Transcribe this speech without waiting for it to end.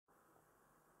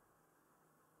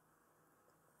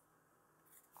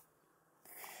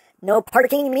No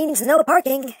parking means no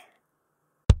parking.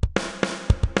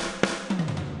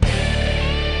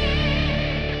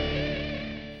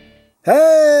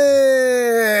 Hey!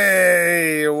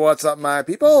 What's up, my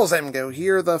peoples? EmGo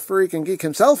here, the freaking geek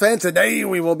himself, and today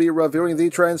we will be reviewing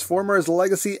the Transformers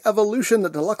Legacy Evolution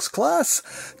Deluxe class,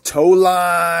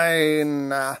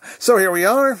 Towline. So here we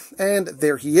are, and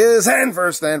there he is, and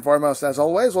first and foremost, as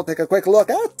always, we'll take a quick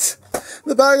look at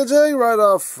the packaging. Right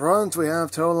up front, we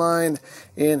have Towline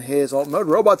in his alt mode,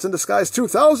 Robots in Disguise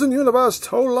 2000 Universe,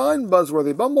 Towline,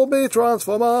 Buzzworthy Bumblebee,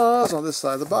 Transformers. On this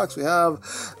side of the box, we have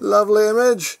lovely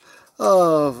image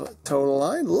of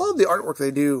Towline. Love the artwork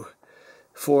they do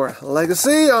for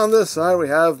Legacy. On this side, we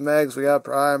have Megs, we got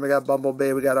Prime, we got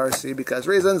Bumblebee, we got RC, because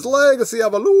reasons, Legacy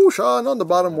Evolution. On the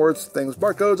bottom, words, things,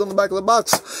 barcodes. On the back of the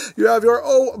box, you have your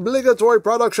obligatory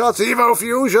product shots, Evo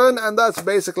Fusion, and that's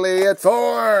basically it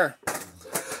for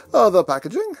the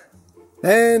packaging.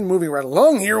 And moving right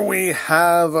along, here we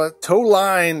have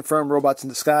Towline from Robots in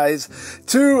Disguise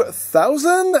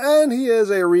 2000, and he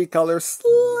is a recolor,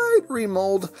 slight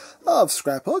remold of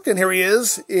Scraphook, and here he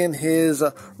is in his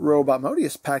robot mode. He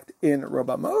is packed in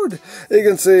robot mode. You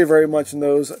can see very much in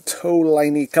those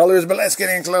Towline-y colors, but let's get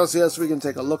in close here so we can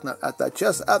take a look at that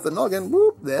chest, at the noggin.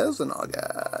 Whoop, there's the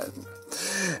noggin.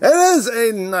 It is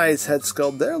a nice head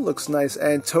sculpt there, looks nice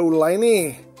and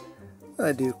Towline-y.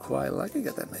 I do quite like it.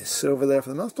 Got that nice silver there for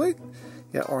the mouth plate.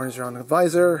 Got orange around the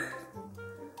visor.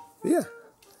 Yeah,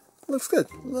 looks good.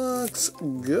 Looks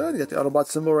good. You got the Autobot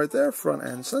symbol right there, front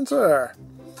and center.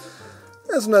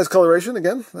 There's some nice coloration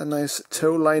again. That nice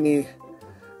Towline-y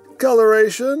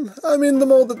coloration. I mean, the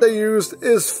mold that they used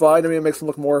is fine. I mean, it makes them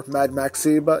look more Mad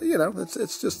Maxy, but you know,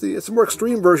 it's just it's a more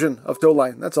extreme version of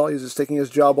Towline. That's all. He's just taking his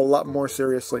job a lot more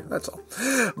seriously. That's all.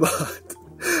 But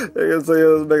you can see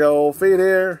those big old feet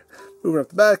here. Moving up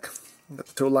the back, got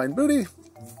the Towline booty,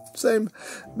 same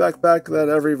backpack that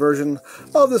every version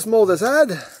of this mold has had.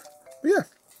 But yeah,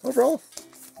 overall,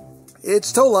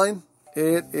 it's Towline.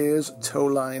 It is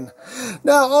Towline.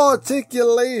 Now,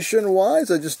 articulation-wise,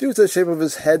 just due to the shape of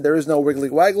his head, there is no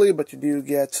wiggly-waggly, but you do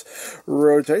get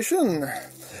rotation.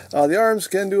 The arms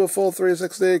can do a full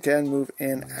 360, can move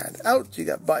in and out. You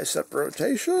got bicep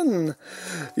rotation.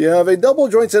 You have a double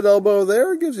jointed elbow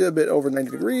there, gives you a bit over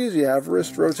 90 degrees. You have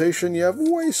wrist rotation, you have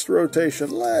waist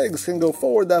rotation. Legs can go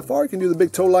forward that far. You can do the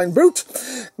big Towline boot.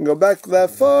 You can go back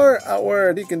that far,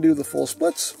 outward. You can do the full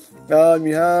splits.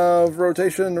 You have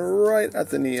rotation right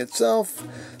at the knee itself.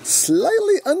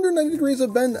 Slightly under 90 degrees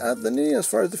of bend at the knee as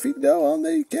far as the feet go.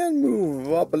 They can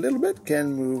move up a little bit,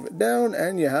 can move down,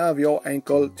 and you have your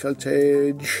ankle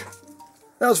tiltage.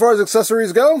 Now, as far as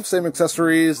accessories go, same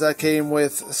accessories that came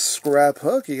with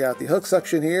Scraphook. You got the hook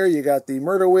section here, you got the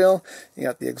murder wheel, you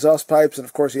got the exhaust pipes, and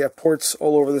of course you have ports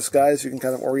all over this guy, so you can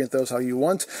kind of orient those how you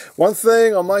want. One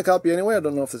thing on my copy anyway, I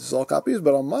don't know if this is all copies,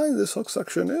 but on mine, this hook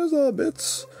section is a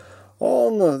bit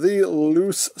on the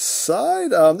loose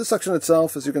side. This section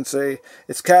itself, as you can see,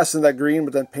 it's cast in that green,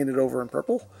 but then painted over in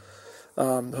purple.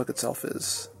 The hook itself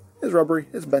is rubbery,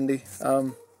 it's bendy.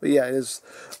 But yeah, it is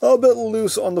a bit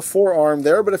loose on the forearm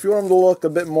there. But if you want him to look a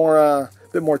bit more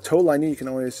Towline-y, you can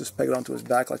always just peg it onto his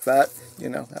back like that. You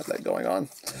know, have that going on.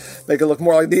 Make it look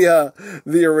more like the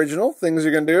original. Things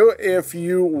you can do if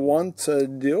you want to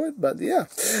do it. But yeah,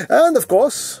 and of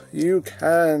course you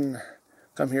can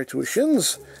come here to his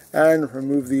shins and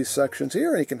remove these sections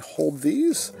here, and you can hold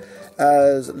these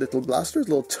as little blasters,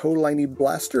 little Towline-y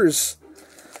blasters,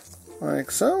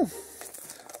 like so.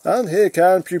 And he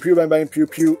can pew pew bang bang pew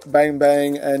pew bang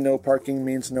bang, and no parking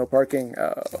means no parking.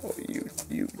 Oh, you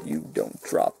don't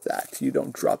drop that. You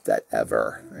don't drop that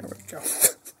ever. There we go.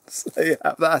 So you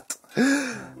have that.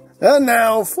 And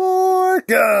now for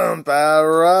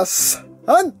comparison.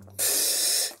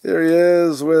 Here he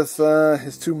is with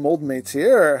his two mold mates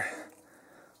here.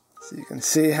 So you can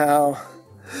see how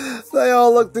they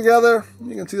all look together.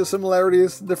 You can see the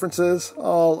similarities, the differences,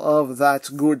 all of that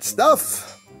good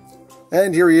stuff.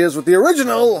 And here he is with the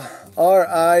original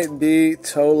R.I.D.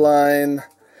 Towline.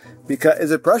 Because,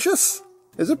 is it precious?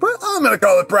 Is it I'm going to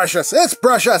call it precious. It's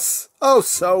precious. Oh,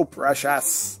 so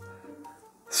precious.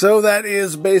 So that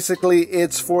is basically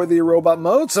it for the robot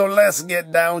mode. So let's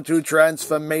get down to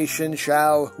transformation,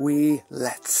 shall we?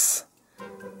 Let's.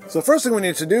 So first thing we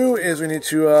need to do is we need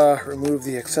to remove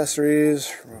the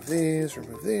accessories. Remove these,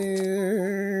 remove these.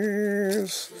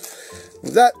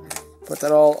 Remove that. Put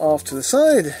that all off to the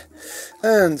side.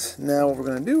 And now what we're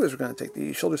going to do is we're going to take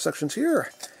the shoulder sections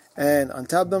here and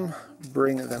untab them,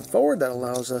 bring them forward. That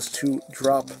allows us to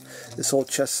drop this whole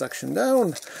chest section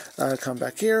down. Come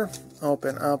back here,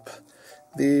 open up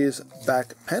these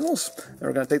back panels. And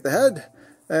we're going to take the head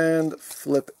and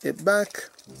flip it back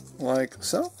like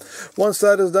so. Once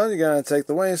that is done, you're going to take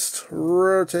the waist,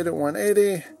 rotate it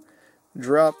 180,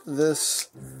 drop this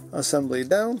assembly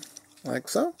down like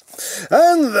so.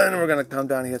 And then we're going to come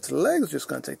down here to the legs. Just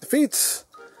going to take the feet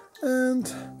and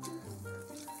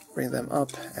bring them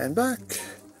up and back,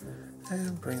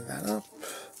 and bring that up.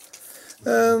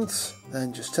 And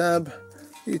then just tab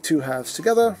the two halves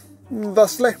together,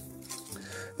 thusly.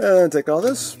 And take all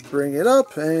this, bring it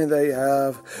up, and there you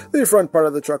have the front part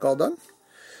of the truck all done.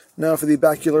 Now for the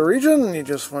bacular region, you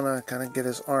just want to kind of get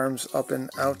his arms up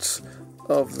and out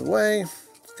of the way.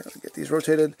 Kind of get these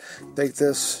rotated. Take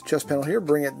this chest panel here,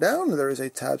 bring it down. There is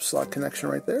a tab slot connection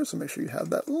right there, so make sure you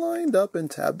have that lined up and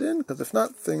tabbed in, because if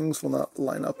not, things will not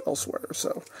line up elsewhere.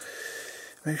 So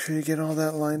make sure you get all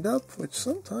that lined up, which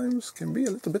sometimes can be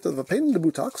a little bit of a pain in the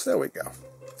buttocks. There we go.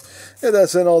 Yeah,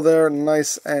 that's in all there,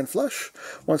 nice and flush.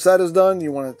 Once that is done,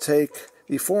 you want to take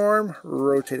the forearm,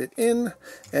 rotate it in,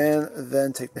 and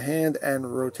then take the hand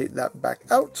and rotate that back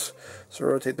out. So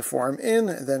rotate the forearm in,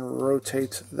 and then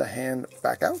rotate the hand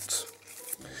back out.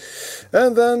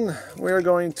 And then we're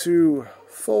going to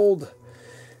fold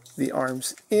the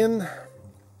arms in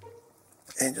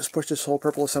and just push this whole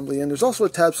purple assembly in. There's also a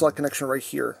tab slot connection right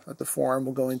here that the forearm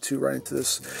will go into, right into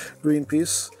this green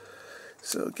piece.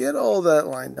 So get all that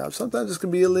lined up. Sometimes this can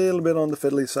be a little bit on the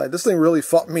fiddly side. This thing really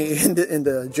fought me into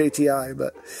JTI,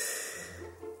 but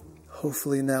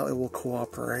hopefully now it will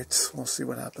cooperate. We'll see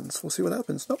what happens. We'll see what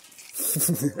happens. Nope.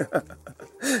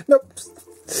 Nope.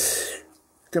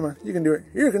 Come on, you can do it.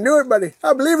 You can do it, buddy.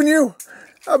 I believe in you.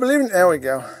 I believe in... There we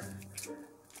go.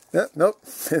 Yeah, nope.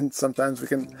 And sometimes we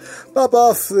can pop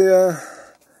off the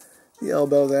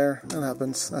elbow there. That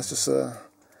happens. That's just a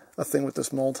thing with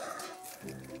this mold.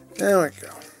 There we go.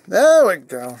 There we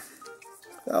go.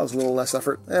 That was a little less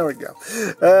effort. There we go.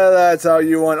 That's how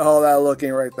you want all that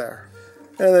looking right there.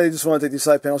 And then you just want to take these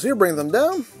side panels here, bring them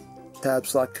down. Tab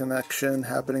slot connection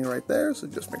happening right there. So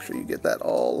just make sure you get that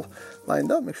all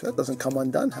lined up. Make sure that doesn't come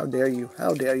undone. How dare you?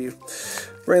 How dare you?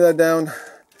 Bring that down.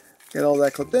 Get all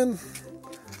that clipped in.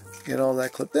 Get all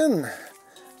that clipped in.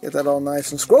 Get that all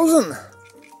nice and squozen.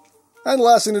 And the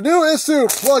last thing to do is to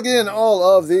plug in all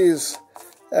of these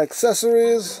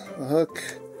accessories. The hook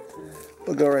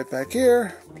will go right back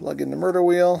here. Plug in the murder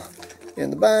wheel in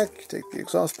the back. Take the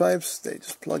exhaust pipes. They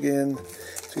just plug in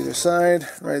to either side.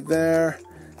 Right there.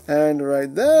 And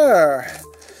right there.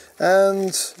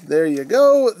 And there you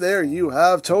go. There you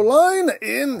have Towline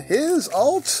in his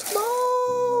alt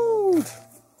mode.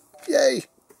 Yay.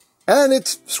 And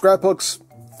it's Scraphook's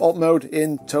alt mode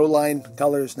in Towline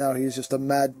colors. Now he's just a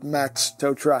Mad Max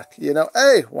tow truck. You know,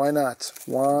 hey, why not?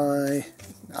 Why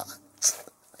not?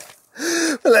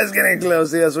 But let's get in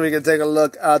close here so we can take a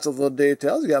look at the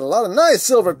details. You got a lot of nice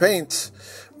silver paint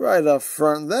right up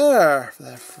front there for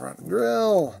that front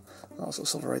grille. Also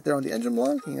silver right there on the engine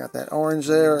block. You got that orange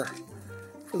there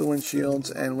for the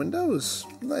windshields and windows.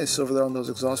 Nice silver there on those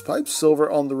exhaust pipes. Silver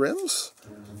on the rims.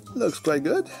 Looks quite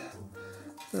good.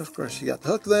 And of course, you got the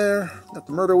hook there. Got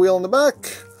the murder wheel in the back.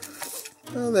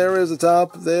 And there is the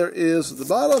top. There is the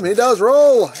bottom. He does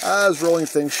roll, as rolling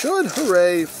things should.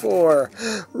 Hooray for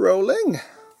rolling.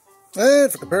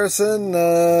 And for comparison,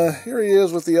 here he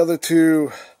is with the other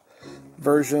two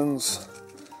versions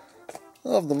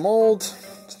of the mold.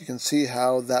 So you can see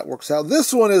how that works out.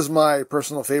 This one is my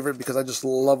personal favorite because I just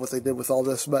love what they did with all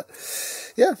this. But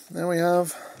yeah, there we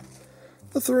have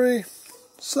the three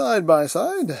side by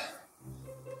side.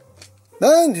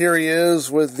 And here he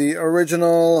is with the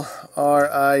original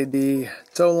RID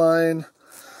Towline.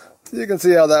 You can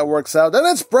see how that works out. And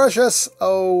it's precious.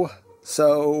 Oh,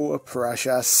 so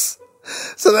precious.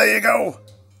 So there you go.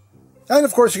 And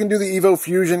of course you can do the Evo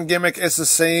Fusion gimmick. It's the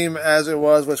same as it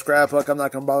was with Scraphook. I'm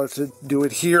not going to bother to do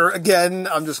it here again.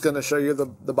 I'm just going to show you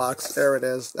the box. There it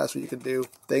is. That's what you can do.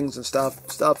 Things and stuff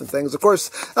and things. Of course,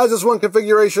 as this one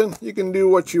configuration, you can do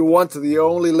what you want. The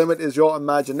only limit is your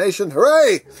imagination.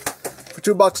 Hooray! For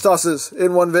 2 box tosses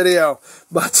in one video.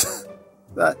 But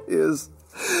that is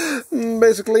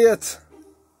basically it.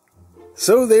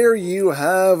 So there you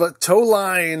have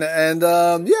Towline, and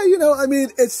yeah, you know, I mean,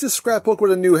 it's just Scraphook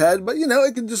with a new head, but you know,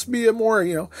 it can just be a more,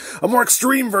 you know, a more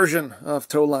extreme version of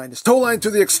Towline. It's Towline to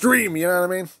the extreme, you know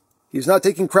what I mean? He's not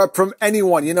taking crap from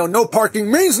anyone, you know, no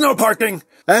parking means no parking,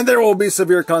 and there will be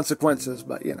severe consequences,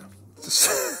 but you know,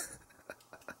 just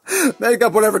Make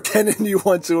up whatever canon you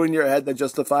want to in your head that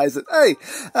justifies it. Hey,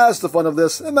 that's the fun of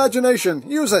this. Imagination.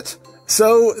 Use it.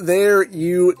 So there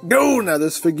you go. Now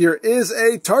this figure is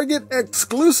a Target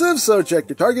exclusive, so check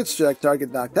your Targets, check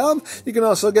Target.com. You can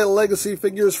also get legacy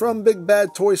figures from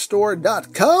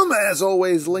BigBadToyStore.com, as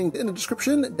always linked in the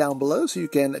description down below, so you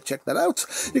can check that out.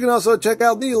 You can also check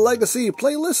out the legacy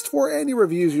playlist for any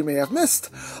reviews you may have missed,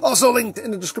 also linked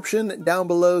in the description down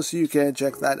below, so you can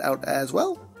check that out as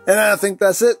well. And I think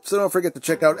that's it, so don't forget to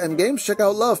check out EmGo's, check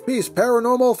out Love, Peace,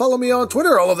 Paranormal, follow me on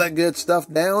Twitter, all of that good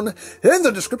stuff down in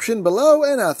the description below,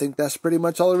 and I think that's pretty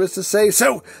much all there is to say.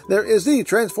 So, there is the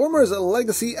Transformers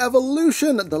Legacy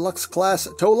Evolution Deluxe Class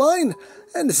tow line,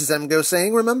 and this is EmGo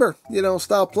saying, remember, you don't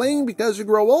stop playing because you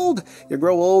grow old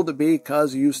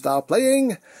because you stop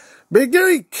playing. Be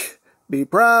geek, be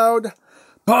proud,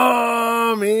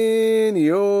 palm in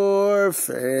your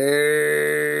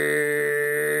face.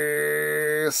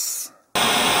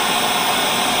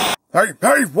 Hey,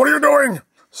 what are you doing?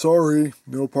 Sorry,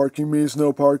 no parking means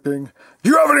no parking. Do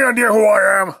you have any idea who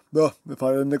I am? If I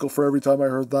had a nickel for every time I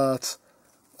heard that.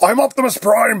 I'm Optimus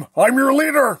Prime. I'm your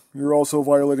leader. You're also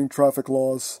violating traffic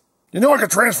laws. You know I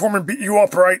could transform and beat you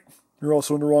up, right? You're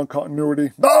also in the wrong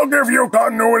continuity. I'll give you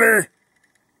continuity.